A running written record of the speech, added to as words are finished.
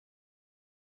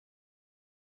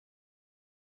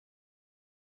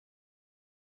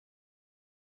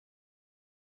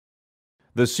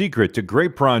The secret to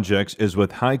great projects is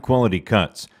with high-quality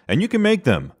cuts, and you can make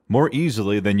them more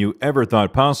easily than you ever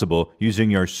thought possible using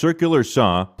your circular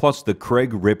saw plus the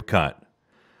Kreg Rip Cut.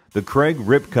 The Kreg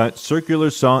Rip Cut Circular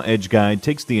Saw Edge Guide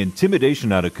takes the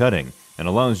intimidation out of cutting and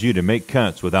allows you to make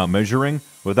cuts without measuring,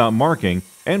 without marking,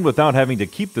 and without having to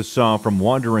keep the saw from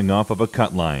wandering off of a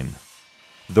cut line.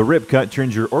 The Rip Cut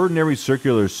turns your ordinary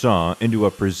circular saw into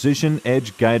a precision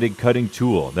edge-guided cutting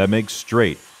tool that makes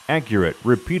straight, accurate,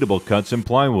 repeatable cuts in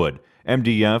plywood,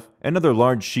 MDF, and other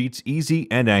large sheets easy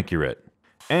and accurate.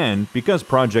 And because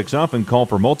projects often call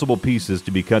for multiple pieces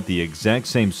to be cut the exact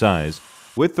same size,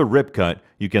 with the Rip Cut,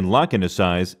 you can lock in a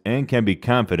size and can be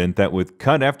confident that with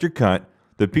cut after cut,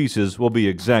 the pieces will be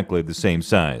exactly the same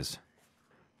size.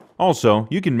 Also,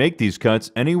 you can make these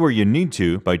cuts anywhere you need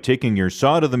to by taking your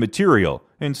saw to the material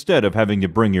instead of having to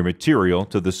bring your material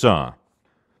to the saw.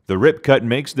 The Rip Cut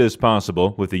makes this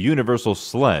possible with a universal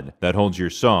sled that holds your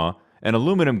saw, an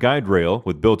aluminum guide rail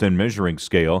with built-in measuring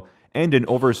scale, and an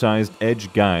oversized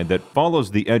edge guide that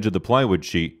follows the edge of the plywood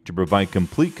sheet to provide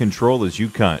complete control as you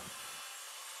cut.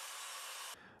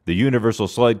 The universal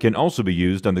sled can also be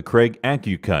used on the Kreg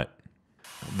AccuCut.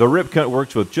 The Rip Cut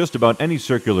works with just about any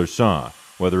circular saw,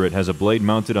 whether it has a blade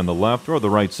mounted on the left or the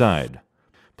right side.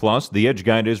 Plus, the edge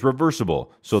guide is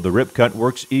reversible, so the Rip Cut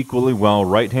works equally well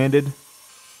right-handed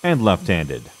and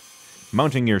left-handed.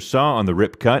 Mounting your saw on the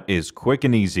Rip Cut is quick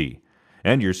and easy,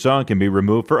 and your saw can be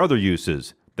removed for other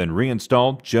uses, then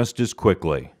reinstalled just as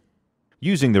quickly.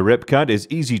 Using the Rip Cut is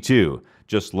easy too.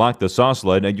 Just lock the saw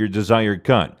sled at your desired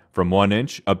cut, from 1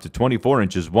 inch up to 24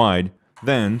 inches wide,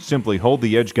 then simply hold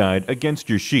the edge guide against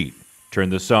your sheet, turn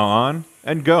the saw on,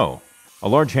 and go. A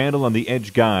large handle on the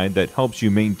edge guide that helps you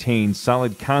maintain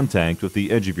solid contact with the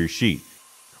edge of your sheet.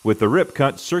 With the Rip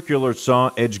Cut Circular Saw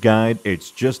Edge Guide,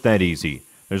 it's just that easy.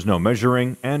 There's no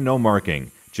measuring and no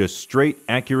marking, just straight,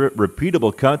 accurate,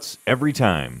 repeatable cuts every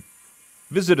time.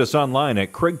 Visit us online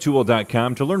at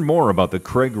KregTool.com to learn more about the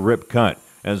Kreg Rip Cut,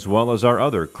 as well as our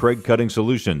other Kreg cutting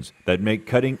solutions that make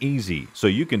cutting easy so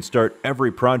you can start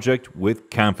every project with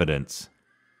confidence.